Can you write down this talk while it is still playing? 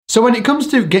So when it comes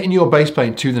to getting your bass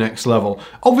playing to the next level,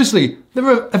 obviously there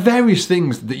are various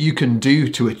things that you can do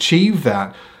to achieve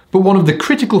that, but one of the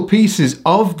critical pieces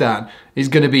of that is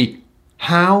going to be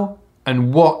how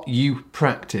and what you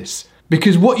practice.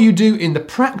 Because what you do in the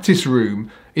practice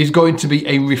room is going to be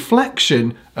a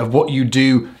reflection of what you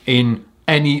do in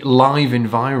any live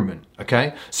environment,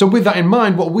 okay? So with that in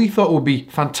mind, what we thought would be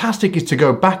fantastic is to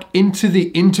go back into the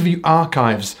interview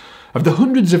archives of the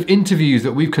hundreds of interviews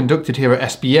that we've conducted here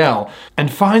at SBL and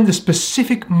find the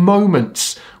specific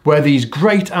moments where these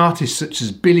great artists such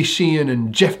as Billy Sheehan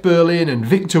and Jeff Berlin and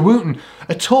Victor Wooten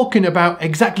are talking about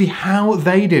exactly how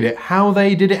they did it, how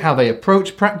they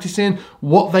approached practicing,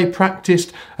 what they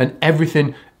practiced, and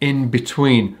everything in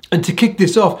between. And to kick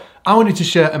this off, I wanted to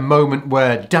share a moment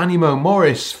where Danny Mo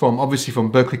Morris, from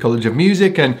Berklee College of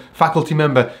Music and faculty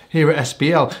member here at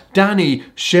SBL, Danny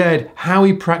shared how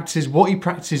he practices, what he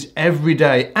practices every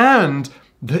day, and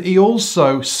that he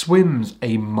also swims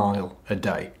a mile a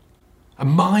day. A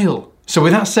mile! So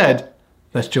with that said,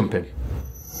 let's jump in.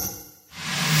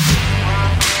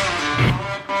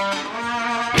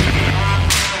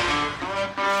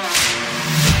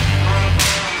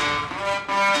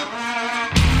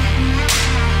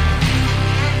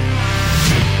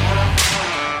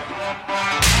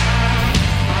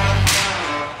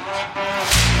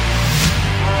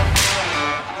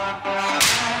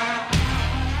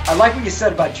 I like what you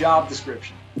said about job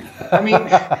description. I mean,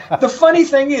 the funny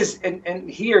thing is, and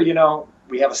here, you know,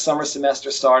 we have a summer semester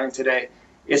starting today.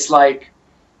 It's like,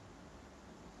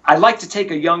 I like to take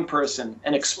a young person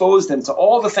and expose them to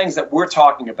all the things that we're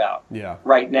talking about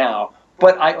right now.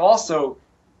 But I also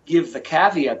give the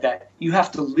caveat that you have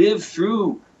to live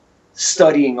through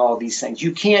studying all these things.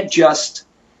 You can't just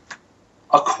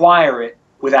acquire it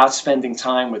without spending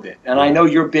time with it. And I know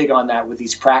you're big on that with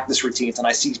these practice routines, and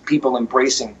I see people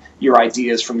embracing your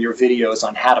ideas from your videos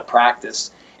on how to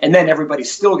practice. And then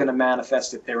everybody's still going to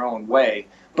manifest it their own way.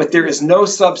 But there is no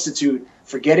substitute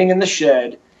for getting in the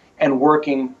shed and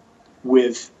working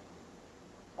with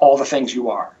all the things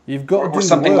you are. You've got to do or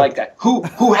something the work. Like that.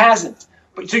 Who hasn't?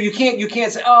 But so you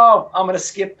can't say, "Oh, I'm going to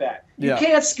skip that." You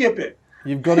can't skip it.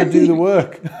 You've got to do the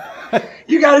work.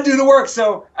 You got to do the work.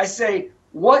 So I say,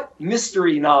 what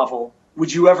mystery novel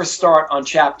would you ever start on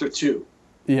chapter 2?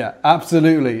 Yeah,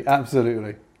 absolutely,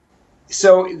 absolutely.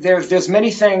 So there's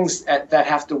many things that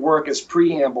have to work as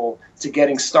preamble to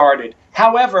getting started.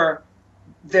 However,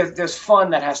 there's fun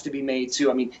that has to be made too.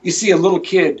 I mean, you see a little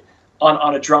kid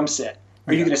on a drum set.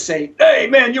 Are you going to say, "Hey,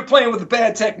 man, you're playing with a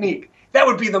bad technique"? That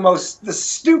would be the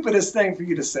stupidest thing for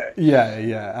you to say.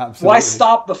 Yeah, absolutely. Why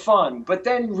stop the fun? But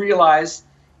then realize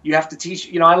you have to teach.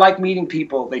 You know, I like meeting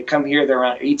people. They come here, they're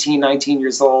around 18, 19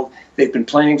 years old. They've been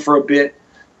playing for a bit.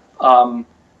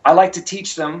 I like to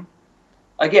teach them,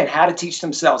 again, how to teach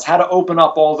themselves, how to open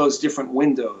up all those different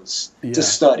windows to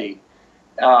study.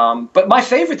 But my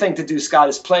favorite thing to do, Scott,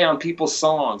 is play on people's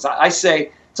songs. I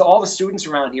say to all the students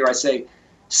around here, I say,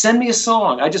 send me a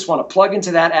song. I just want to plug into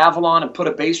that Avalon and put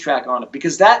a bass track on it,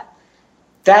 because that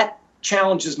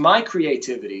challenges my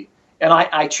creativity, and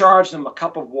I charge them a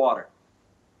cup of water.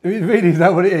 Really, is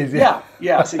that what it is?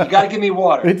 Yeah. So you got to give me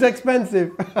water. It's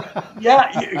expensive.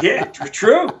 yeah,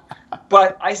 true.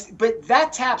 But that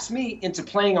taps me into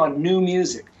playing on new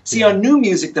music. See, on new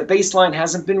music, the bass line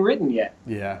hasn't been written yet.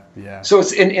 Yeah. So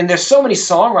it's and there's so many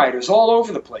songwriters all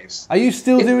over the place. Are you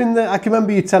still doing that? I can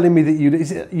remember you telling me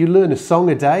that you learn a song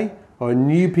a day or a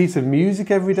new piece of music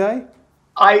every day.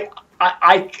 I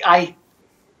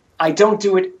don't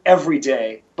do it every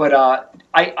day, but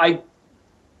I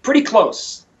pretty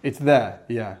close. It's there,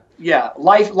 yeah. Yeah,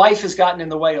 life has gotten in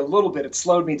the way a little bit. It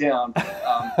slowed me down.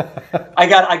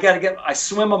 I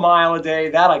swim a mile a day.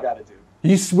 That I got to do.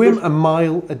 You swim a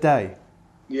mile a day?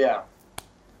 Yeah.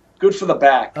 Good for the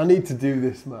back. I need to do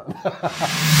this, man.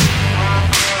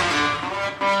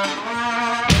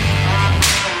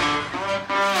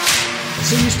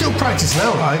 So you still practice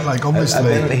now, right? Like,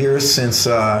 obviously. I've been here since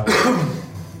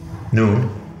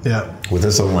noon. Yeah. With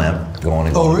this little lamp going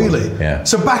and Oh, going. really? Yeah.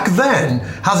 So back then,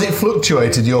 has it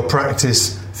fluctuated your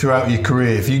practice throughout your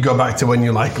career? If you go back to when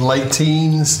you're like late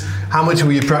teens, how much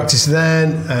will you practice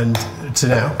then and to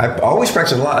now? I always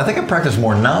practice a lot. I think I practice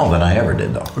more now than I ever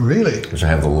did, though. Really? Because I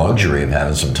have the luxury of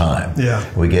having some time. Yeah.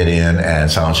 We get in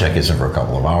and sound check isn't for a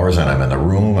couple of hours, and I'm in the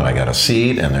room and I got a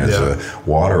seat and there's a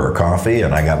water or coffee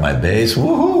and I got my bass,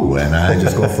 woohoo! And I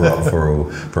just go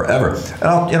for forever. And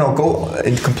I'll go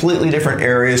in completely different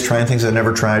areas, trying things I've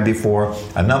never tried before.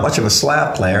 I'm not much of a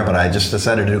slap player, but I just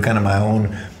decided to do kind of my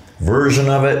own version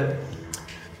of it.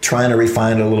 trying to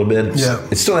refine it a little bit. Yeah.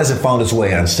 It still hasn't found its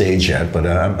way on stage yet, but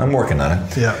I'm working on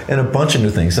it. Yeah. And a bunch of new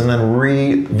things. And then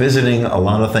revisiting a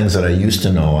lot of things that I used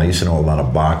to know. I used to know a lot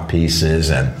of Bach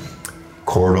pieces and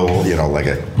chordal, you know, like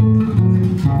a...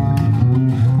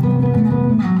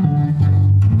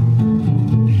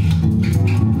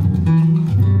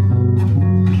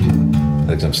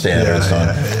 like some standards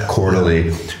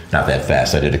chordally. Not that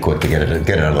fast. I did it quick to get it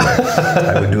out of the way.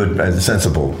 I would do it as a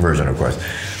sensible version, of course.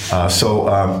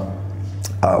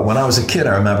 When I was a kid,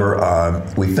 I remember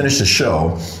we finished the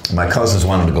show. My cousins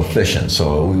wanted to go fishing,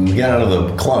 so we got out of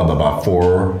the club about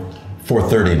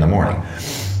 4:30 in the morning.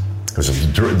 Because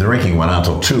the drinking went on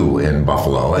until 2 in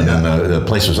Buffalo, and then the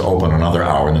place was open another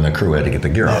hour, and then the crew had to get the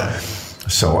gear out.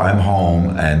 So I'm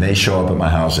home, and they show up at my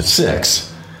house at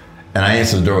 6, and I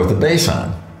answer the door with the bass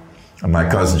on. And my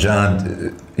cousin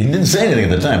John, he didn't say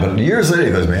anything at the time, but years later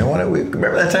he goes, man,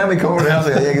 remember that time we came over to the house?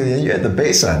 You had the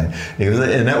bass on. He goes,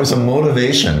 and that was a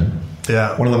motivation.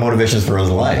 Yeah. One of the motivations for his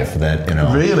life that, you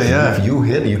know. Really, if you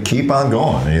hit, you keep on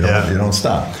going. You don't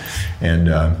stop. And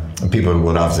people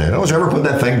would often say, oh, did you ever put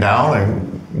that thing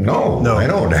down? No, I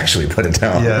don't actually put it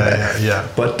down. Yeah.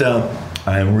 But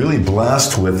I'm really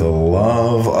blessed with a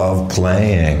love of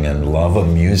playing and love of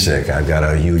music. I've got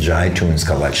a huge iTunes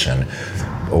collection,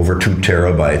 over 2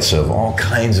 terabytes of all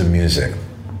kinds of music,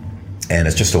 and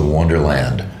it's just a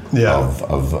wonderland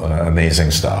of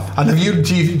amazing stuff. And do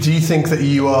you think that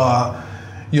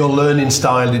your learning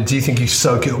style, do you think you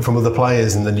soak it up from other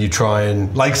players and then you try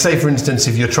and, like, say for instance,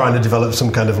 if you're trying to develop some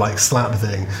kind of like slap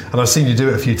thing, and I've seen you do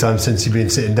it a few times since you've been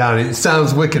sitting down, it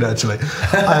sounds wicked actually.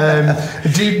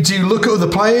 Do you look at other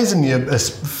players and you're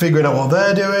figuring out what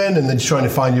they're doing and then trying to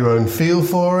find your own feel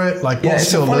for it? Like,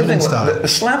 what's your learning style? The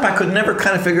slap, I could never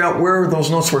kind of figure out where those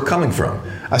notes were coming from.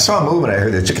 I saw a movement, I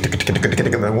heard it,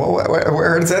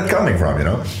 where is that coming from, you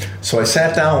know? So I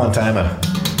sat down one time and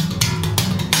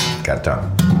got done.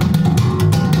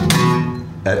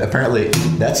 Apparently,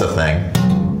 that's a thing.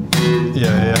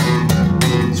 Yeah.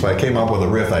 So I came up with a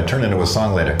riff I turned into a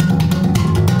song later.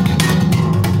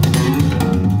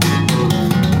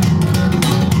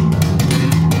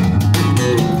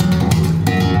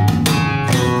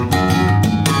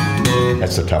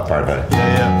 That's the tough part about it.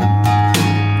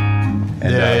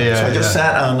 So I just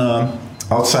sat on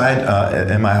outside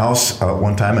in my house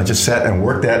one time. I just sat and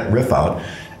worked that riff out.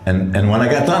 And when I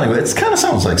got done, I go, it kind of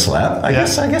sounds like slap. I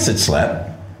guess it's slap.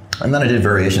 And then I did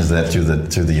variations of that through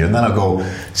the year. And then I'll go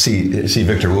see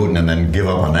Victor Wooten and then give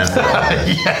up on that.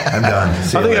 I'm done. I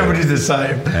think everybody's the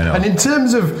same. I know. And in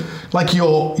terms of like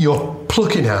your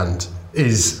plucking hand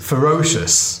is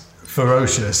ferocious.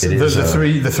 It is,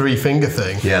 the three finger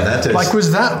thing. Yeah, that is. Like, was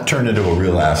that turned into a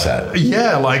real asset?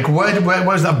 Yeah, like where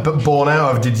was that born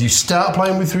out of? Did you start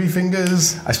playing with 3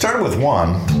 fingers? I started with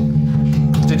 1.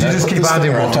 Did you just keep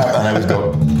adding one? On top and I would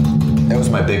go. That was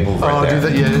my big move right there. Do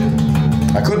that,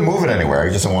 yeah. I couldn't move it anywhere. I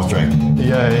just on one string.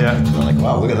 Yeah. I'm like,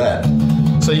 wow, look at that.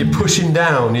 So you're pushing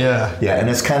down, yeah. Yeah, and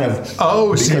it's kind of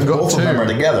so you've got both 2. of them are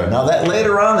together. Now that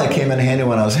later on that came in handy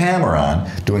when I was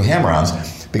doing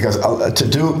hammer-ons, because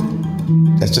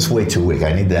that's just way too weak.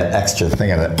 I need that extra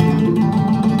thing of it.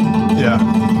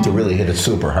 Yeah. To really hit it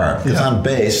super hard. Because on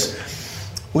bass,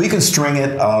 well, you can string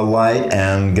it light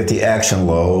and get the action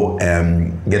low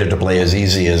and get it to play as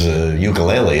easy as a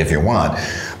ukulele if you want.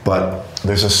 But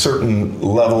there's a certain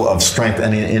level of strength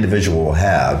any individual will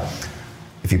have.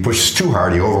 If he pushes too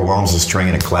hard, he overwhelms the string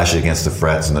and it clashes against the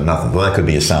frets and the nothing. Well, that could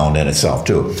be a sound in itself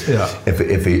too. Yeah.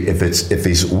 If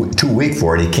he's too weak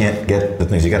for it, he can't get the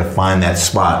things. You got to find that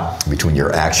spot between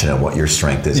your action and what your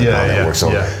strength is and how that works. So,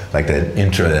 like that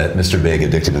intro, that Mr. Big,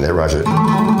 Addicted to That Roger,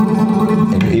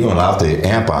 and even without the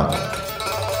amp on,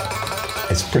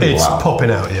 it's pretty loud. It's popping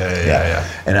out. Yeah.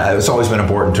 And it's always been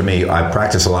important to me. I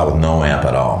practice a lot with no amp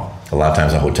at all. A lot of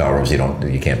times in hotel rooms, you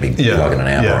can't be plugging an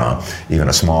amp around, even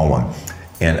a small one.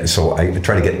 And so I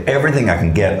try to get everything I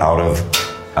can get out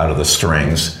of the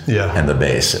strings and the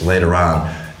bass. Later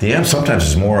on, the amp sometimes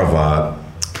is more of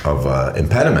a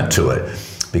impediment to it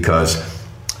because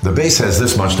the bass has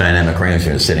this much dynamic range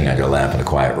when it's sitting on your lap in a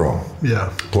quiet room. Yeah.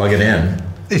 Plug it in.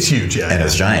 It's huge, and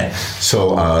it's giant.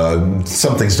 So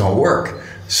some things don't work.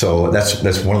 So that's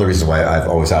one of the reasons why I've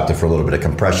always opted for a little bit of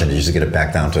compression, just to get it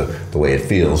back down to the way it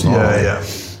feels normally. Yeah.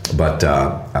 But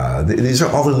these are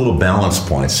all the little balance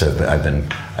points that I've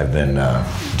been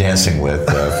dancing with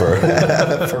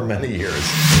for many years.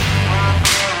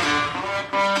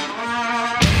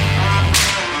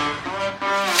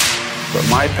 But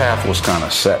my path was kind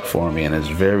of set for me, and it's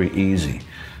very easy.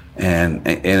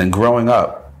 And growing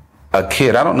up, a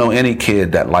kid, I don't know any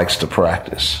kid that likes to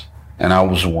practice, and I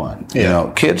was one. You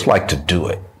know, kids like to do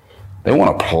it. They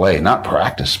want to play, not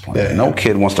practice playing. Yeah. No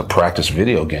kid wants to practice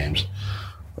video games.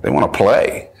 They want to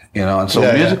play, you know. And so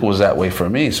music was that way for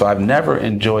me. So I've never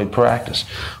enjoyed practice.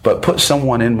 But put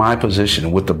someone in my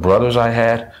position with the brothers I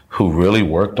had who really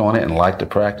worked on it and liked to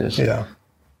practice. Yeah.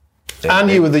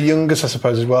 And you were the youngest, I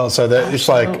suppose, as well. So that it's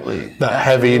like that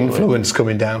heavy influence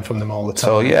coming down from them all the time.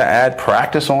 So yeah, add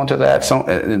practice onto that.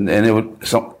 And it would.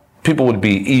 People would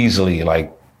be easily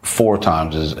like 4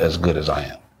 times as good as I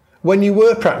am. When you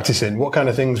were practicing, what kind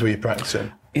of things were you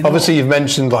practicing? Obviously, you've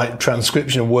mentioned like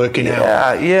transcription and working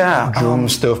out. Drum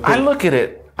stuff. I look at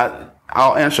it.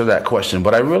 I'll answer that question,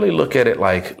 but I really look at it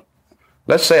like,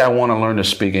 let's say I want to learn to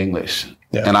speak English,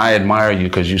 and I admire you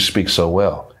because you speak so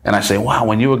well. And I say, wow,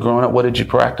 when you were growing up, what did you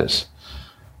practice?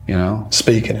 You know?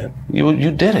 Speaking it.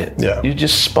 You did it. Yeah. You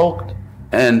just spoke.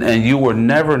 And you were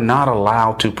never not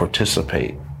allowed to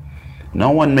participate.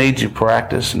 No one made you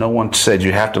practice. No one said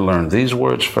you have to learn these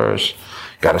words first.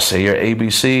 You got to say your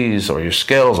ABCs or your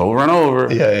scales over and over.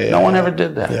 No one ever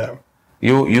did that. Yeah.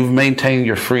 You've maintained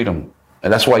your freedom.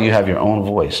 And that's why you have your own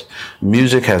voice.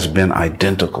 Music has been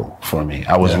identical for me.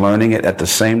 I was learning it at the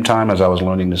same time as I was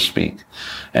learning to speak.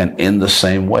 And in the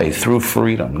same way, through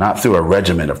freedom, not through a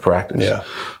regimen of practice. Yeah.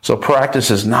 So practice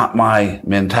is not my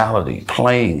mentality.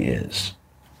 Playing is.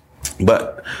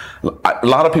 But a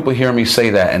lot of people hear me say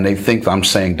that and they think I'm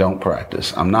saying don't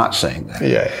practice. I'm not saying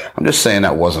that. I'm just saying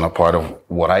that wasn't a part of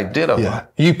what I did.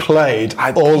 You played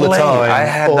all the time. I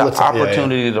had the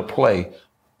opportunity to play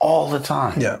all the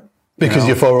time. Yeah. Because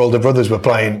your 4 older brothers were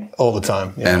playing all the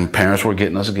time. And parents were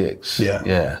getting us gigs.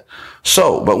 Yeah.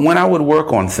 So, but when I would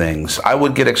work on things, I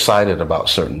would get excited about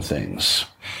certain things.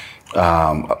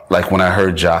 Like when I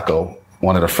heard Jocko,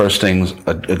 one of the first things,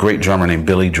 a great drummer named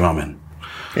Billy Drummond.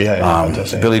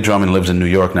 Billy Drummond lives in New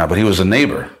York now, but he was a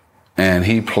neighbor. And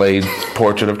he played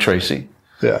Portrait of Tracy.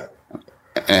 Yeah.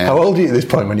 And how old are you at this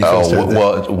point when you first heard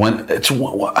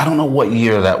that? I don't know what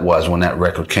year that was when that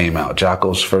record came out.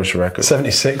 Jocko's first record.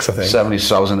 76, I think. 70.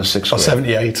 So I was in the 6th grade. Or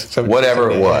 78.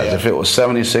 Whatever it was. Yeah. If it was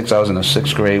 76, I was in the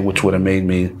 6th grade, which would have made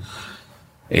me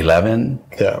 11.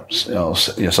 Yeah. So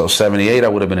 78, I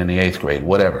would have been in the 8th grade.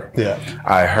 Whatever. Yeah.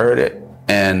 I heard it,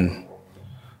 and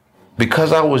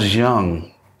because I was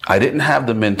young, I didn't have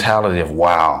the mentality of,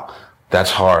 wow,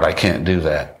 that's hard. I can't do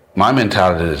that. My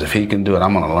mentality is, if he can do it,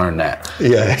 I'm going to learn that.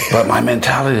 Yeah. But my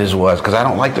mentality was, because I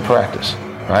don't like to practice,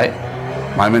 right?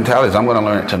 My mentality is, I'm going to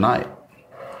learn it tonight.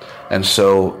 And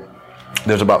so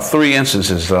there's about 3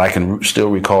 instances that I can still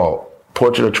recall.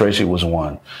 Portrait of Tracy was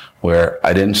one where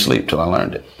I didn't sleep till I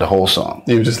learned it, the whole song.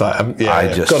 You were just like,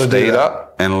 I just stayed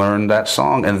up and learned that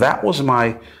song. And that was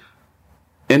my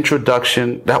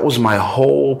introduction. That was my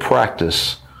whole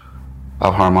practice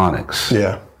of harmonics.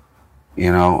 Yeah. You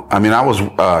know, I mean, I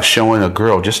was showing a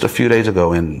girl just a few days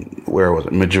ago in, where was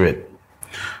it, Madrid,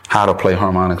 how to play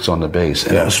harmonics on the bass.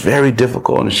 And it was very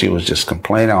difficult, and she was just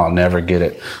complaining, I'll never get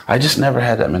it. I just never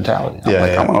had that mentality. I'm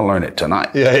I'm going to learn it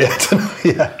tonight.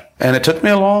 And it took me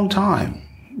a long time.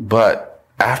 But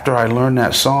after I learned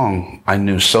that song, I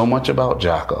knew so much about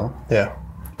Jocko. Yeah.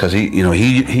 Because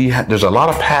he had, there's a lot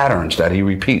of patterns that he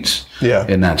repeats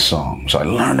in that song. So I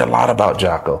learned a lot about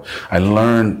Jocko. I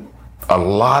learned a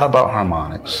lot about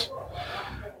harmonics,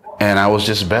 and I was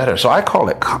just better. So I call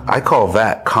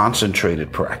that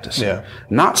concentrated practice. Yeah.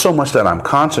 Not so much that I'm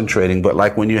concentrating, but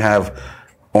like when you have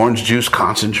orange juice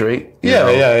concentrate. You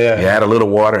add a little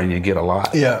water and you get a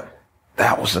lot. Yeah.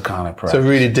 That was the kind of practice. So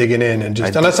really digging in and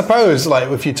just, and I suppose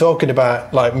like if you're talking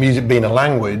about like music being a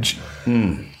language,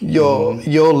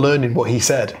 you're learning what he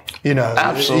said. You know,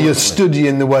 absolutely. You're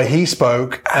studying the way he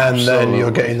spoke, and then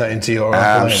you're getting that into your own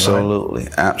absolutely,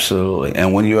 right? Absolutely.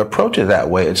 And when you approach it that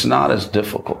way, it's not as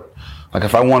difficult. Like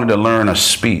if I wanted to learn a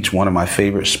speech, one of my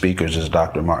favorite speakers is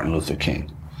Dr. Martin Luther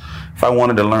King. If I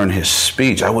wanted to learn his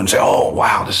speech, I wouldn't say, "Oh,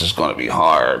 wow, this is going to be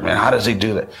hard, man. How does he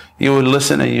do that?" You would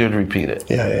listen and you'd repeat it.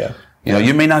 Yeah. You know,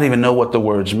 you may not even know what the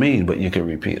words mean, but you can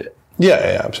repeat it.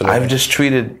 Yeah, absolutely. I've just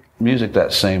treated music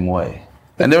that same way.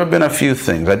 And there have been a few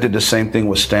things. I did the same thing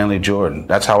with Stanley Jordan.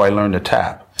 That's how I learned to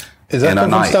tap. Is that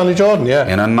from Stanley Jordan? Yeah.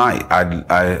 In a night.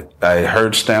 I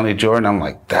heard Stanley Jordan. I'm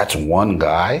like, that's one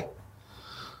guy?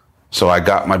 So I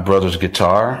got my brother's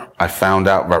guitar. I found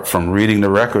out from reading the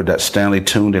record that Stanley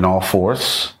tuned in all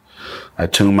fourths. I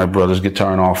tuned my brother's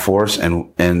guitar in all fourths,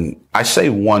 and I say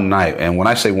one night, and when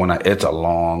I say one night, it's a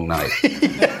long night.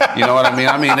 You know what I mean?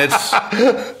 I mean,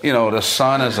 it's, you know, the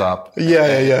sun is up.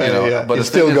 Yeah. But it's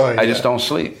still going. I just don't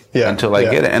sleep until I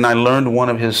get it. And I learned one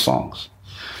of his songs.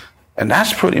 And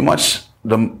that's pretty much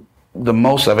the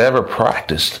most I've ever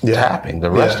practiced tapping. The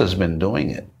rest has been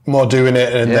doing it. More doing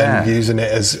it and Yeah. then using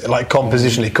it as like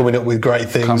compositionally, coming up with great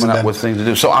things. Coming and up then, with things to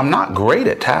do. So I'm not great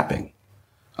at tapping.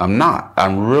 I'm not.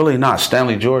 I'm really not.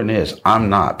 Stanley Jordan is. I'm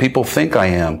not. People think I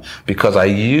am because I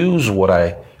use what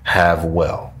I have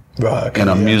well. Right, okay, in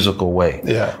a yeah. musical way.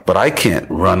 Yeah. But I can't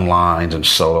run lines and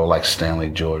solo like Stanley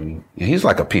Jordan. He's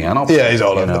like a piano player. Yeah, he's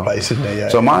all you over the know? place, isn't he? Yeah.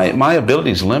 So my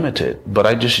ability is limited, but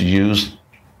I just use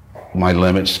my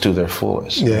limits to their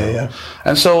fullest. you Yeah, know? yeah.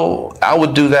 And so I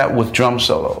would do that with drum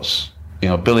solos. You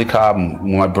know, Billy Cobb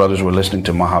and my brothers were listening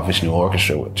to Mahavishnu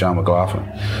Orchestra with John McLaughlin.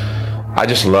 I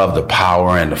just love the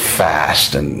power and the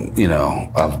fast and, you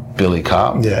know, of Billy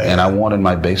Cobb. Yeah, and yeah. I wanted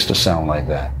my bass to sound like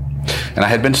that. And I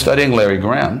had been studying Larry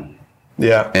Graham.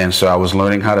 Yeah. And so I was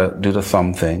learning how to do the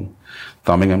thumb thing,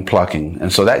 thumbing and plucking.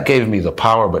 And so that gave me the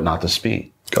power, but not the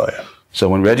speed. Got it. So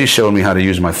when Reggie showed me how to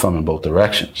use my thumb in both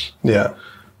directions, Yeah.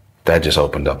 that just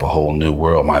opened up a whole new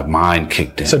world. My mind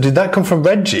kicked in. So did that come from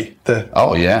Reggie?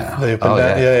 Oh, yeah. The up and Oh,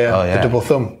 down? Yeah. Oh, yeah. The double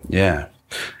thumb. Yeah.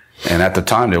 And at the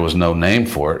time, there was no name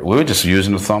for it. We were just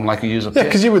using the thumb like you use a Yeah, pick.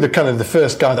 because you were the kind of the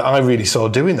first guy that I really saw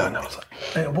doing that. And I was like,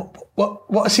 hey,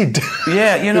 what is he doing?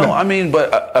 Yeah, you know, I mean,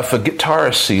 but if a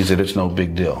guitarist sees it, it's no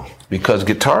big deal. Because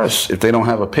guitarists, if they don't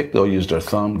have a pick, they'll use their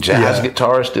thumb. Jazz Yeah.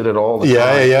 guitarists did it all the Yeah,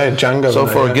 time. yeah, Django. So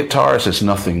for yeah. a guitarist, it's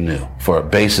nothing new. For a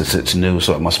bassist, it's new,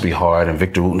 so it must be hard. And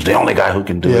Victor Wooten's the only guy who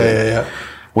can do it. Yeah.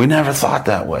 We never thought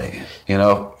that way. You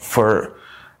know, for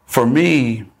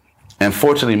me, and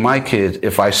fortunately my kids,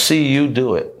 if I see you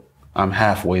do it, I'm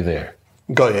halfway there.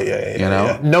 Got it, yeah. You know?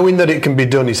 yeah. Knowing that it can be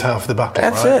done is half the battle.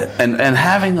 That's right? it. And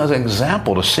having an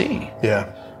example to see.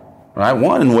 Yeah. Right?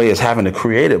 One way is having to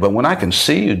create it, but when I can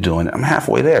see you doing it, I'm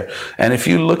halfway there. And if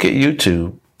you look at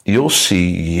YouTube, you'll see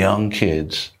young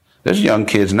kids. There's young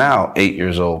kids now, 8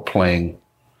 years old, playing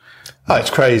Oh, it's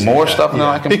crazy. more stuff than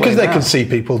I can play Because they now. can see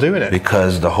people doing it.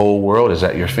 Because the whole world is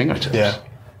at your fingertips. Yeah.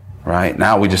 Right?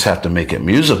 Now we just have to make it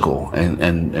musical,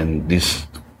 and these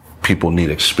people need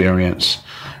experience.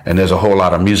 And there's a whole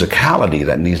lot of musicality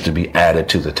that needs to be added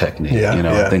to the technique, Yeah, you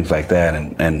know, yeah. things like that,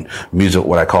 and music,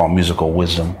 what I call musical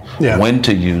wisdom, Yeah. when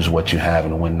to use what you have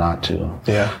and when not to,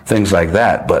 Yeah. things like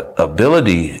that. But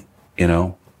ability, you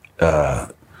know,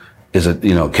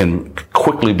 can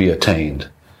quickly be attained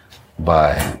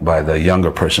by the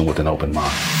younger person with an open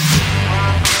mind.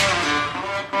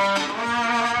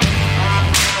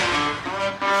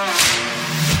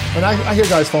 And I hear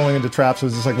guys falling into traps.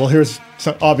 It's just like, well, here's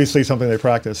obviously something they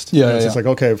practiced. Yeah, And it's just like,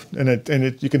 okay,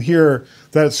 and you can hear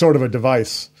that it's sort of a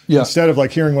device. Yeah. Instead of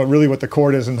like hearing what the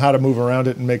chord is and how to move around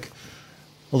it and make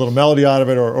a little melody out of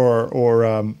it,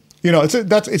 or you know,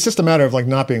 it's just a matter of like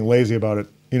not being lazy about it.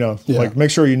 You know, Yeah. like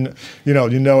make sure you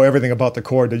know everything about the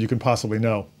chord that you can possibly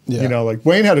know. Yeah. You know, like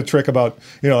Wayne had a trick about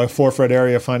like 4-fret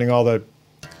area, finding all the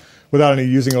without any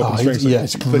using open strings. yeah,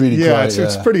 it's But really yeah, great,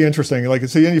 it's yeah. pretty interesting. Like,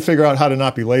 so then you figure out how to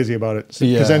not be lazy about it. Because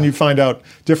Yeah. then you find out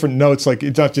different notes. Like,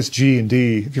 it's not just G and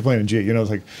D. If you're playing in G, you know, it's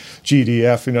like G, D,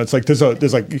 F. You know, it's like there's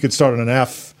like you could start on an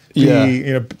F, D. Yeah.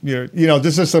 You know,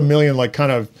 there's just a million like kind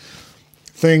of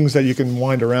things that you can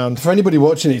wind around. For anybody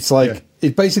watching, it's like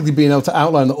it's basically being able to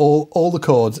outline all the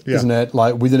chords, Yeah. isn't it?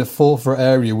 Like within a 4-fret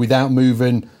area without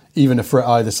moving even a fret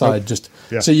either side.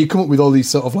 So you come up with all these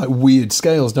sort of like weird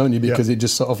scales, don't you? Because it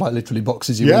just sort of like literally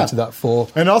boxes you into that 4.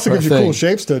 And it also gives you thing. cool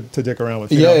shapes to dick around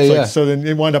with. Yeah, know? It's yeah. Like, so then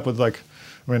you wind up with like,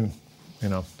 I mean, you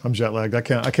know, I'm jet lagged. I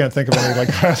can't think of any like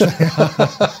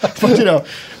that.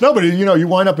 But you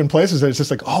wind up in places that it's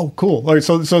just like, oh, cool. Like,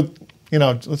 so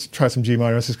let's try some G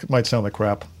minor. This might sound like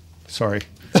crap. Sorry,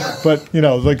 but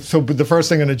but the first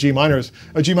thing in a G minor is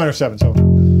a G minor 7. So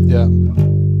Yeah.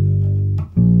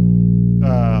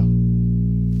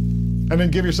 and then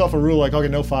give yourself a rule like, okay,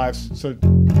 no 5s. So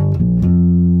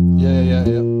Yeah.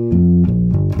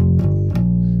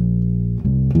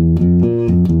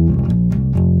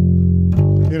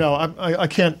 I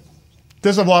can't.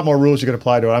 There's a lot more rules you can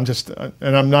apply to it.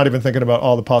 I'm not even thinking about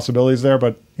all the possibilities there.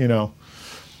 But you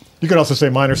could also say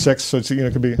minor 6. So it's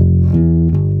it could be.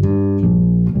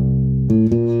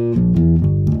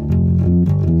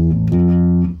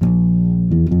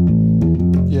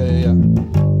 Yeah.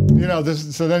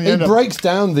 So then you end It up. breaks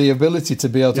down the ability to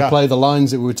be able to play the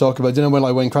lines that we were talking about. Do you know when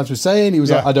like Wayne Krantz was saying, he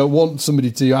was like, I don't want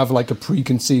somebody to have like a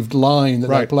preconceived line that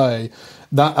they play.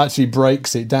 That actually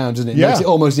breaks it down, doesn't it? It makes it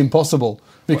almost impossible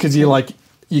because you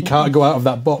can't go out of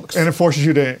that box. And it forces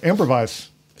you to improvise.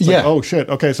 It's like, oh shit.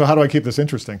 Okay, so how do I keep this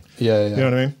interesting? Yeah. You know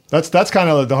what I mean? That's kind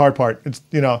of the hard part. It's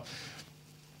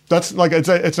that's like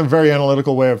it's a very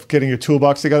analytical way of getting your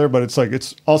toolbox together, but it's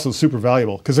also super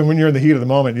valuable because then when you're in the heat of the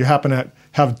moment, you happen to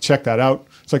have checked that out.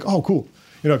 It's like, oh, cool.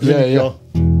 Cause then you go,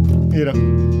 Yeah.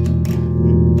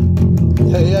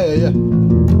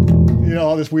 you know,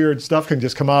 all this weird stuff can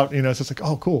just come out. You know, it's just like,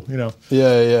 oh, cool. You know.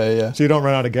 Yeah. So you don't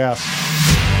run out of gas.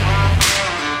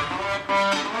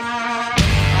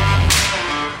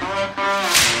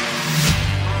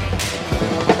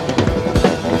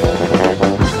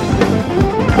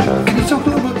 Can you talk a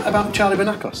little bit about Charlie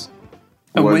Benakos?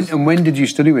 And when did you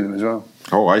study with him as well?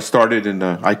 Oh, I started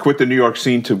I quit the New York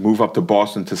scene to move up to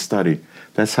Boston to study.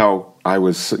 That's how I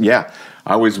was,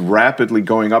 I was rapidly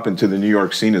going up into the New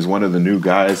York scene as one of the new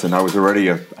guys, and I was already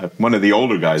one of the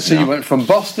older guys. So you went from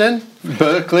Boston,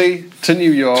 Berkeley, to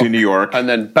New York. To New York. And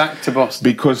then back to Boston.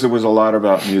 Because there was a lot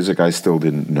about music I still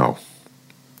didn't know.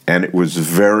 And it was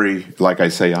very, like I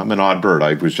say, I'm an odd bird.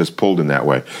 I was just pulled in that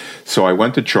way. So I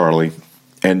went to Charlie,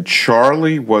 and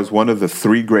Charlie was one of the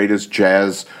 3 greatest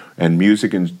jazz and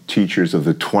music teachers of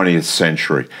the 20th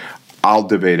century. I'll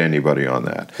debate anybody on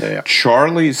that. Yeah.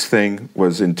 Charlie's thing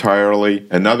was entirely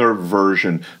another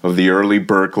version of the early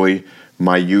Berkeley,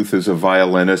 my youth as a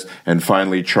violinist, and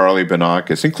finally Charlie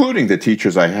Benakos, including the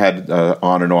teachers I had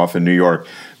on and off in New York,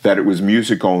 that it was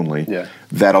music only. Yeah.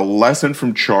 That a lesson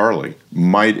from Charlie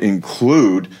might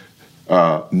include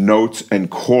notes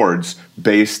and chords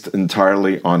based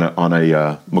entirely on a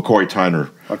McCoy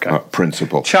Tyner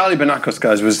principle. Charlie Benakos,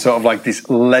 guys, was sort of like this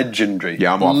legendary.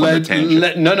 Yeah, I'm off on the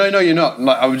tangent. No, you're not.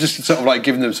 Like, I was just sort of like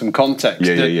giving them some context.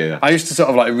 Yeah. I used to sort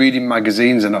of like read in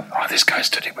magazines and this guy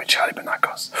studied with Charlie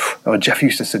Benakos. Or Jeff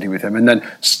used to study with him, and then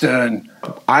Stern.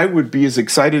 I would be as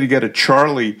excited to get a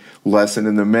Charlie lesson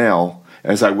in the mail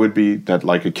as I would be that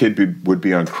like a kid would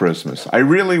be on Christmas. I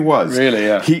really was. Really,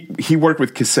 yeah. He worked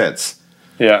with cassettes.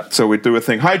 Yeah. So we'd do a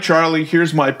thing. Hi, Charlie,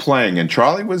 here's my playing. And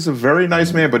Charlie was a very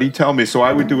nice man, but he'd tell me, so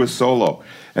I would do a solo.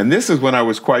 And this is when I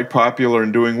was quite popular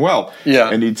and doing well. Yeah.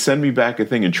 And he'd send me back a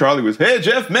thing. And Charlie was, hey,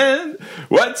 Jeff, man,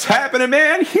 what's happening,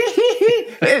 man?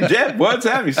 Hey, Jeff, what's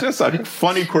happening? He's just a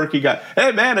funny, quirky guy.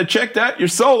 Hey, man, I checked out your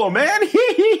solo, man.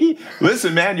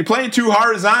 Listen, man, you're playing too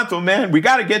horizontal, man. We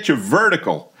got to get you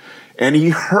vertical. And he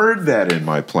heard that in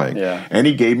my playing. Yeah. And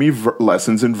he gave me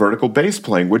lessons in vertical bass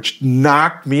playing, which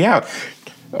knocked me out.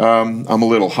 I'm a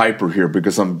little hyper here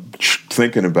because I'm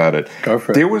thinking about it. Go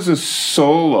for it. There was a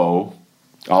solo.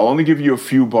 I'll only give you a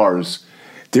few bars.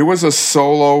 There was a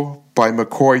solo by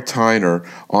McCoy Tyner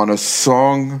on a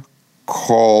song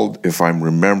called, if I'm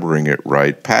remembering it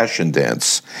right, Passion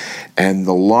Dance. And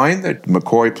the line that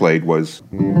McCoy played was...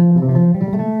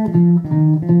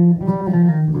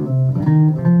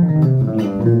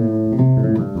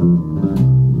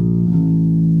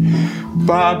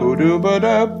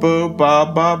 Ba-boo-doo-ba-da-boo,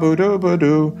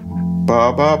 ba-ba-boo-doo-ba-doo,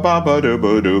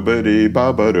 ba-ba-ba-ba-doo-ba-doo-ba-dee,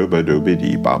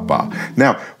 ba-ba-doo-ba-doo-ba-dee-ba-ba.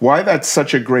 Now, why that's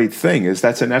such a great thing is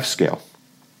that's an F scale.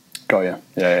 Got you.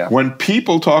 Yeah. When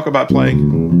people talk about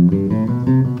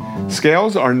playing,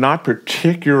 scales are not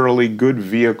particularly good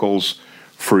vehicles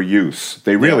for use.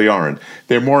 They really aren't.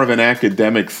 They're more of an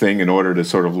academic thing in order to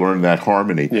sort of learn that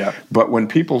harmony. Yeah. But when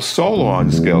people solo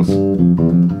on scales...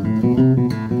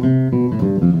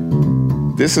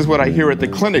 This is what I hear at the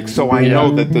clinic, so I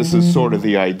know that this is sort of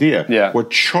the idea. Yeah.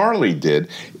 What Charlie did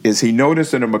is he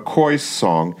noticed in a McCoy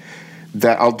song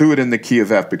that I'll do it in the key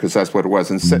of F because that's what it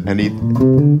was. And he,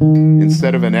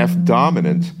 instead of an F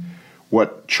dominant,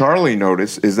 what Charlie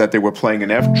noticed is that they were playing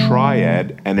an F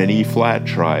triad and an E flat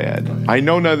triad. I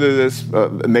know none of this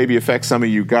maybe affects some of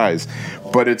you guys,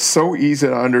 but it's so easy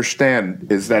to understand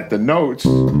is that the notes...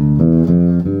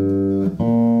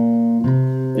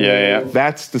 Yeah.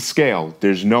 That's the scale.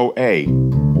 There's no A.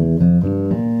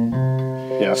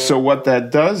 Yeah. So what that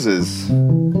does is...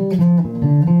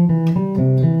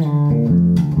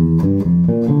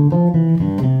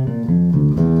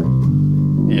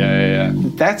 Yeah.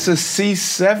 That's a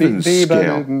C7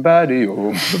 scale.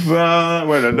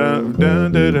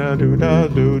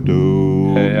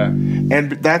 Yeah.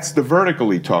 And that's the vertical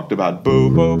he talked about.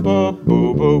 Boo, boo, boo,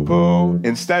 boo, boo, boo.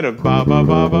 Instead of ba, ba,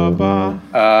 ba, ba, ba.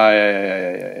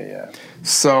 Yeah.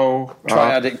 So...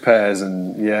 Triadic pairs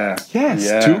and Yes,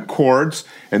 yeah. 2 chords.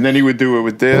 And then he would do it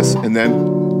with this, and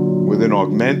then with an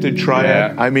augmented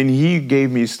triad. Yeah. I mean, he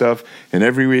gave me stuff, and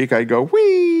every week I'd go,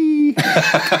 whee!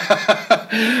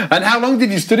 And how long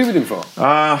did you study with him for?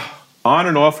 On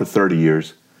and off for 30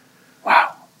 years.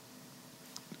 Wow.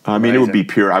 I mean, it would be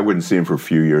pure. I wouldn't see him for a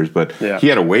few years, but he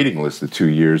had a waiting list of 2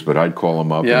 years, but I'd call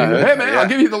him up. Yeah, and he'd go, hey, man, I'll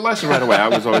give you the lesson right away. I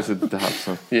was always at the top.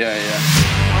 So. Yeah.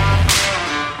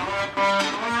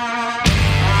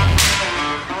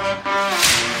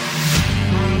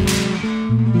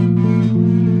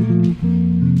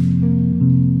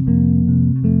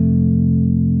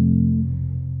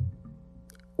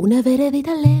 Una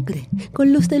veredita alegre,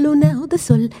 con luz de luna o de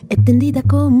sol, extendida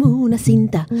como una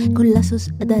cinta, con lazos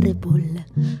de repol.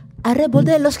 Arrebol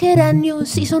de los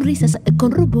geranios y sonrisas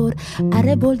con rubor,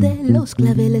 arrebol de los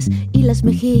claveles y las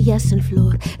mejillas en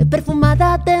flor,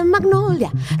 perfumada de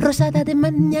magnolia, rosada de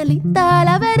mañanita,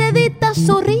 la veredita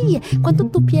sonríe cuando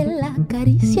tu piel la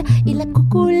acaricia y la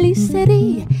cuculis se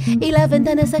ríe y la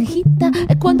ventana se agita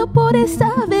cuando por esa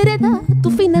vereda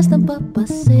tu fina estampa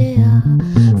pasea.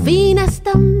 Fina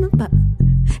estampa,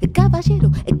 caballero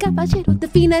de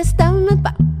fina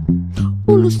estampa.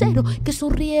 Un lucero que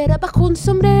sonriera bajo un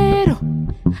sombrero,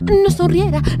 no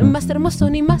sonriera más hermoso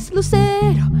ni más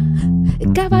lucero.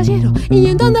 Caballero,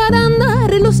 yendo andar,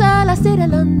 andar, luz al hacer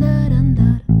el andar,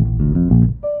 andar.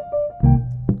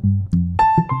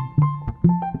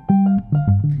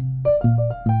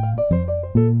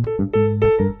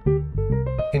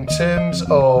 In terms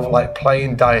of like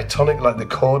playing diatonic, like the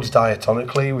chords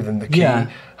diatonically within the key, Yeah.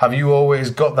 have you always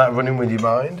got that running with your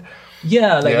mind?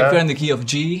 Yeah, like Yeah. if you're in the key of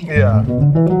G, Yeah.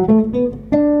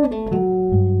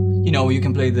 you know, you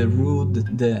can play the root,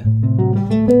 the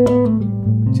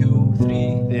 2,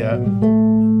 3, Yeah.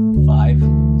 5,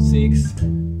 6.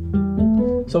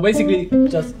 So basically,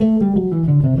 just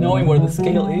knowing where the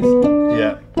scale is.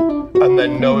 Yeah. And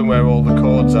then knowing where all the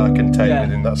chords are contained Yeah.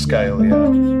 within that scale, yeah.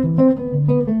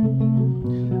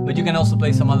 But you can also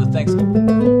play some other things,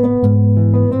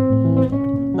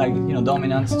 like, you know,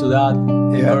 dominants to that,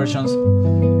 inversions.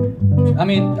 I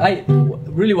mean,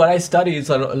 really what I study is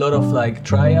a lot of like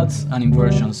triads and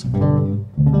inversions.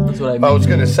 That's what I mean. I was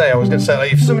going to say,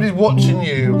 like, if somebody's watching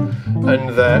you and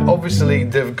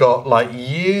they've got like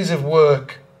years of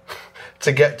work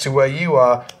to get to where you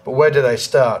are, but where do they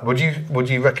start? Would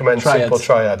you recommend Triads. simple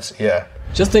triads? Yeah.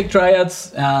 Just take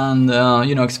triads and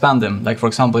you know, expand them. Like, for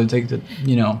example, you take the,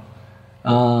 you know,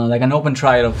 like an open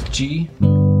triad of G,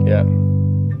 Yeah.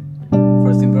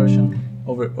 first inversion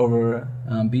over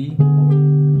B,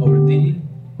 over D,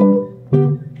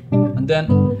 and then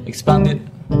expand it,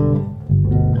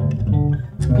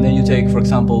 and then you take, for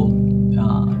example,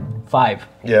 5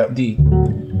 Yeah. D.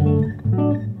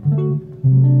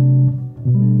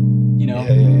 You know,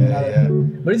 Yeah.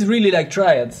 but it's really like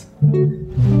triads.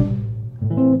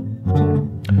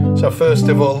 So first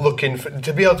of all, looking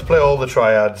to be able to play all the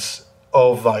triads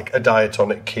of like a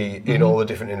diatonic key in all the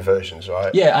different inversions,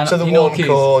 right? Yeah, and so the in all one keys.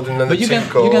 chord and then But the you two can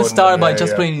chord. you can start by yeah,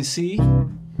 just yeah. playing in C.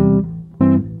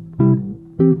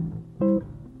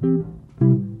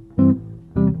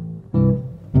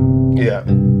 Yeah.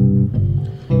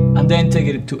 And then take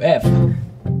it to F.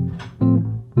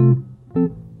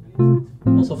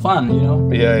 Also fun, you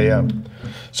know? Yeah.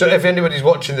 So if anybody's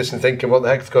watching this and thinking, what the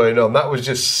heck's going on? That was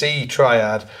just C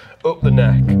triad up the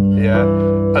neck, yeah,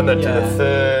 and then to the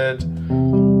third,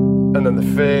 and then the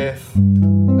fifth,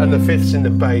 and the fifth's in the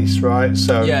bass, right?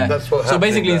 So Yeah. that's what. So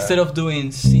basically, instead of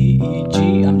doing C, E,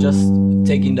 G, I'm just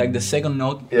taking like the second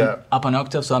note up an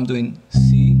octave. So I'm doing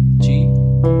C, G,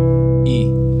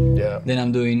 E. Yeah. Then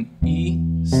I'm doing E,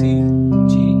 C,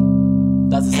 G.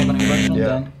 That's the second inversion. Yeah.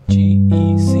 Then G,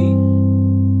 E, C.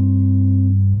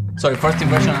 Sorry, first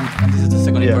inversion, and this is the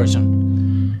second inversion.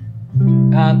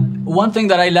 And one thing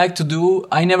that I like to do,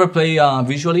 I never play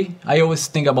visually. I always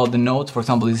think about the notes. For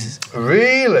example, this is...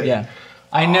 Really? Yeah.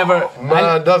 I never...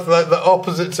 Man, that's like the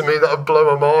opposite to me. That would blow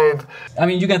my mind. I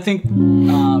mean, you can think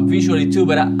visually too,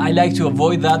 but I like to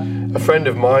avoid that. A friend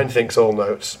of mine thinks all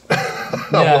notes.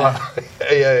 Yeah.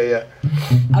 Yeah.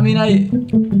 I mean,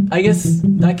 I guess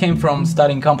that came from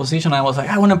studying composition. I was like,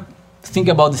 I want to think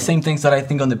about the same things that I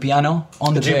think on the piano,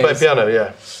 on the bass. Do you play piano?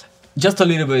 Yeah. Just a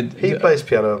little bit. He plays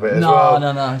piano a bit as well.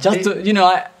 No. Just to, you know,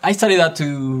 I studied that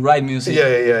to write music.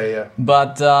 Yeah.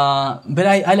 But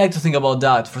I like to think about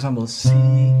that. For example, C,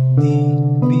 D,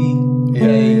 B,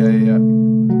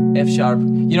 A, F sharp.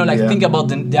 You know, like think about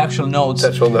the actual notes.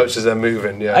 Actual notes as they're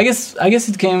moving. Yeah. I guess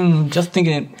it came just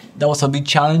thinking that was a bit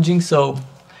challenging. So,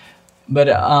 but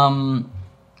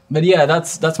yeah,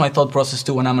 that's my thought process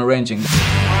too when I'm arranging.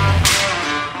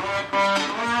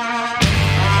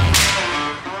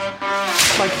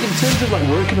 Like in terms of like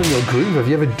working on your groove, have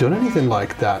you ever done anything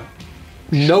like that?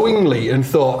 Knowingly and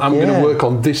thought, I'm going to work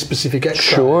on this specific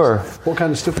exercise. Sure. What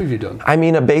kind of stuff have you done? I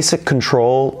mean, a basic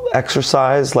control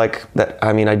exercise like that.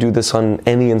 I mean, I do this on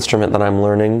any instrument that I'm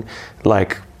learning,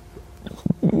 like,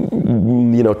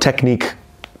 you know, technique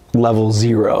level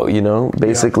 0, you know,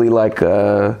 basically like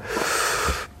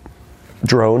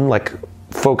drone, like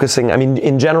focusing. I mean,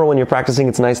 in general, when you're practicing,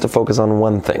 it's nice to focus on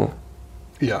one thing.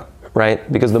 Yeah. Right?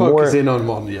 Because the Focus more... in on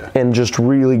one, yeah. And just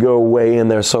really go way in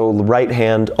there. So right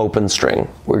hand, open string.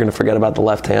 We're going to forget about the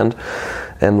left hand.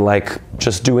 And like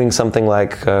just doing something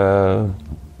like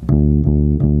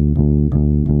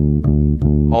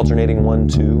alternating 1,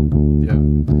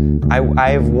 2. Yeah.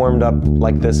 I've warmed up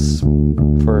like this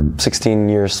for 16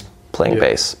 years playing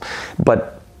bass,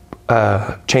 but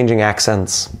changing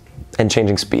accents and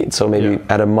changing speed. So maybe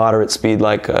at a moderate speed,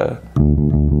 like, and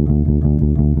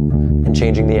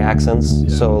changing the accents.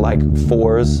 So like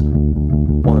 4s,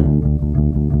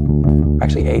 1,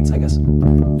 actually 8s, I guess.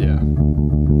 Yeah.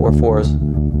 Or 4s.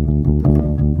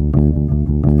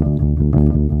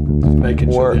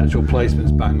 Making sure the actual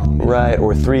placement's bang on. Right,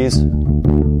 or 3s.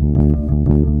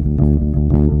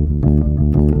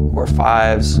 Or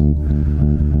 5s.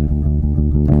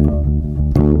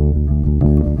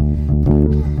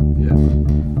 Yeah.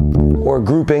 Or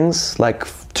groupings, like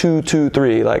 2, 2,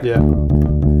 3, like. Yeah.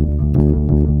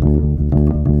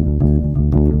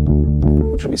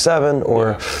 Which would be 7,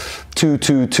 or 2,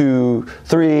 2, 2,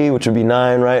 3, which would be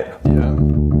 9, right? Yeah.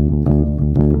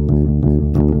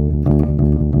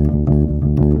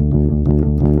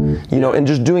 You know, and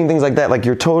just doing things like that, like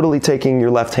you're totally taking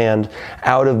your left hand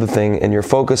out of the thing and you're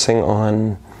focusing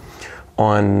on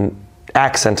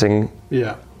accenting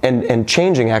and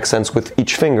changing accents with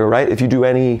each finger, right? If you do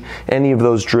any of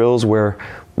those drills where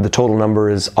the total number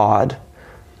is odd,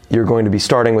 you're going to be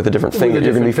starting with a different finger.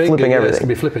 You're going to be flipping everything. It's going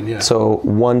to be flipping, yeah. So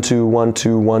 1, 2, 1,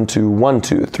 2, 1, 2, 1,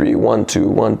 2, 3, 1, 2,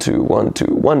 1, 2, 1, 2,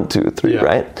 1, 2, 3,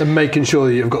 right? And making sure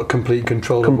that you've got complete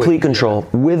control. Complete control.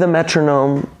 With a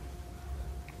metronome,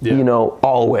 you know,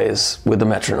 always with the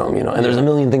metronome, you know. And there's a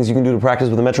million things you can do to practice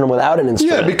with a metronome without an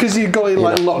instrument. Yeah, because you've got it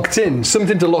like locked in,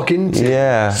 something to lock into.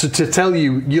 Yeah. So to tell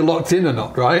you you're locked in or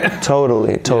not, right?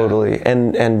 Totally.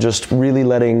 And just really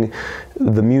letting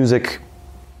the music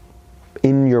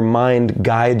in your mind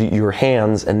guide your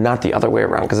hands and not the other way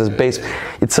around. Because as bass,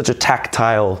 it's such a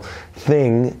tactile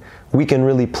thing. We can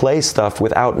really play stuff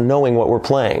without knowing what we're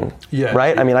playing. Yeah.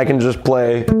 Right? I mean, I can just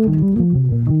play.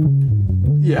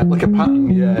 Yeah, like a pattern.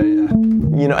 Yeah.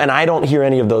 You know, and I don't hear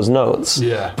any of those notes.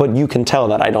 Yeah. But you can tell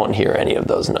that I don't hear any of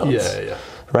those notes. Yeah.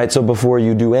 Right? So before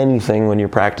you do anything when you're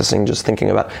practicing, just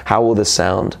thinking about how will this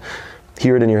sound,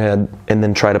 hear it in your head, and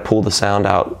then try to pull the sound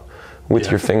out with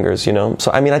your fingers, you know?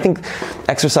 So, I mean, I think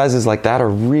exercises like that are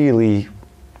really,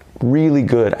 really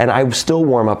good. And I still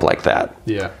warm up like that.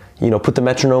 Yeah. You know, put the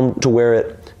metronome to where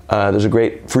it, there's a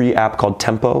great free app called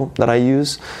Tempo that I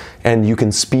use, and you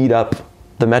can speed up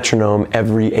the metronome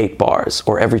every 8 bars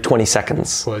or every 20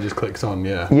 seconds. Well, it just clicks on,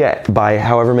 yeah. Yeah, by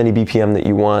however many BPM that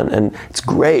you want. And it's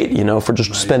great, you know, for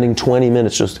just spending 20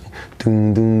 minutes just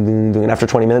doom, doom, doom, doom. And after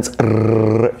 20 minutes,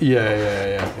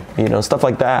 yeah. You know, stuff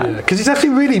like that. Yeah, because it's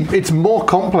actually it's more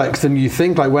complex than you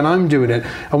think, like when I'm doing it.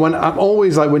 And when I'm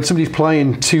always like, when somebody's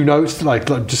playing 2 notes, like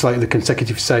just like the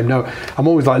consecutive same note, I'm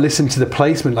always like, listen to the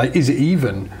placement, like, is it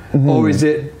even? Or is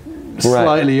it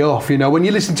slightly off? You know, when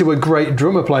you listen to a great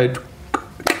drummer play,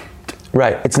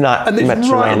 right, it's not, and it's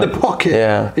right in the pocket.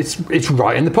 Yeah, it's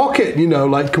right in the pocket. You know,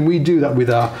 like, can we do that with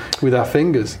our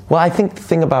fingers? Well, I think the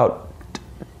thing about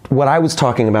what I was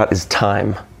talking about is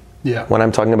time. Yeah. When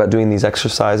I'm talking about doing these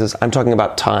exercises, I'm talking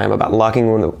about time, about locking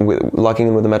in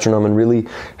with the metronome and really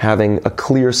having a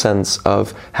clear sense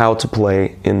of how to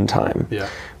play in time. Yeah.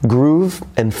 Groove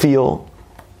and feel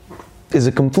is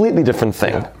a completely different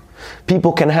thing. Yeah.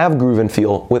 People can have groove and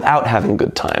feel without having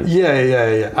good time.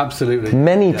 Yeah, absolutely.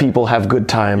 Many people have good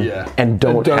time and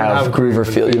don't have groove or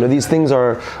feel. You know, these things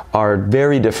are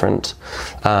very different.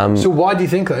 So why do you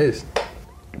think that is?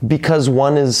 Because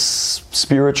one is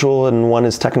spiritual and one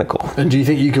is technical. And do you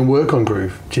think you can work on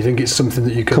groove? Do you think it's something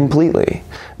that you can? Completely.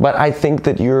 But I think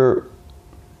that you're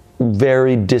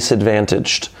very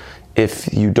disadvantaged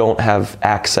if you don't have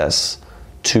access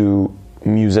to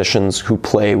musicians who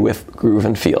play with groove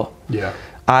and feel. Yeah.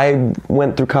 I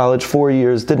went through college 4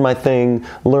 years, did my thing,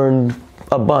 learned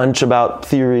a bunch about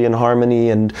theory and harmony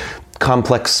and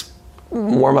complex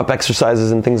warm-up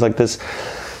exercises and things like this.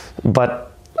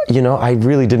 But, you know, I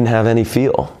really didn't have any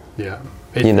feel. Yeah.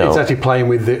 It's actually playing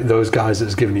with those guys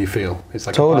that's giving you feel. It's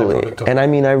like totally. And I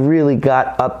mean, I really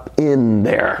got up in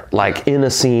there, like in a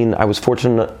scene. I was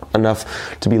fortunate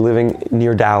enough to be living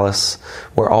near Dallas,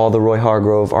 where all the Roy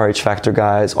Hargrove, RH Factor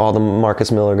guys, all the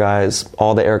Marcus Miller guys,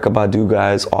 all the Erykah Badu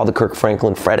guys, all the Kirk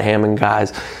Franklin, Fred Hammond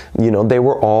guys, you know, they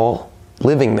were all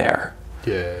living there.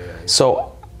 Yeah.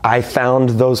 So I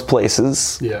found those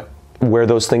places. Yeah. Where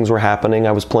those things were happening.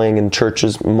 I was playing in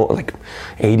churches, like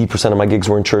 80% of my gigs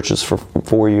were in churches for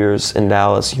 4 years in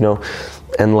Dallas, you know,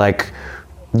 and like,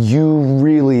 you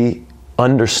really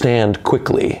understand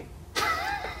quickly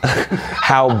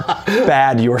how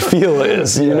bad your feel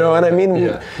is, you know what I mean?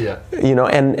 Yeah. You know,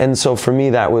 and so for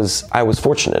me, I was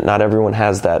fortunate. Not everyone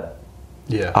has that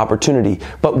opportunity,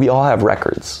 but we all have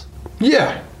records.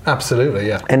 Yeah, absolutely,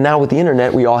 yeah. And now with the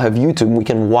internet, we all have YouTube, we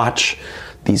can watch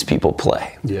these people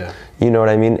play. Yeah. You know what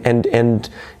I mean? And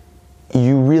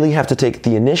you really have to take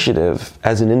the initiative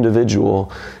as an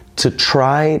individual to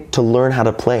try to learn how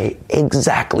to play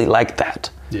exactly like that.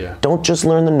 Yeah. Don't just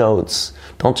learn the notes.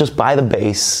 Don't just buy the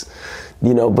bass,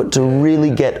 you know, but to really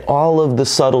get all of the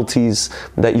subtleties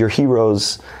that your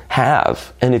heroes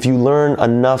have. And if you learn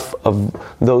enough of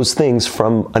those things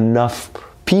from enough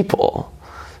people,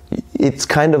 it's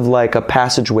kind of like a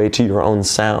passageway to your own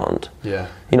sound. Yeah.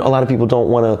 You know, a lot of people I don't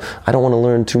want to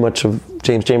learn too much of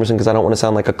James Jamerson because I don't want to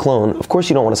sound like a clone. Of course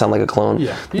you don't want to sound like a clone.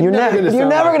 Yeah. You're never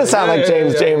going to sound like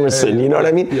James Jamerson, you know what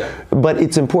I mean? Yeah. But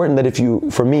it's important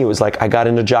that for me, it was like I got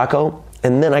into Jocko,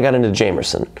 and then I got into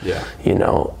Jamerson. Yeah. You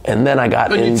know, and then I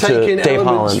got into Dave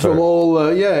Holland. From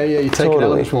all, you're taking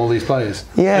elements from all these players.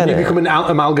 Yeah. And you become an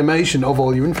amalgamation of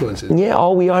all your influences. Yeah,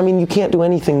 you can't do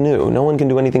anything new. No one can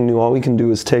do anything new. All we can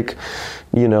do is take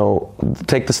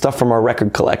the stuff from our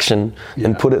record collection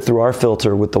and put it through our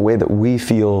filter with the way that we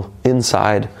feel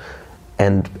inside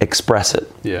and express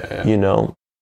it. Yeah. You know?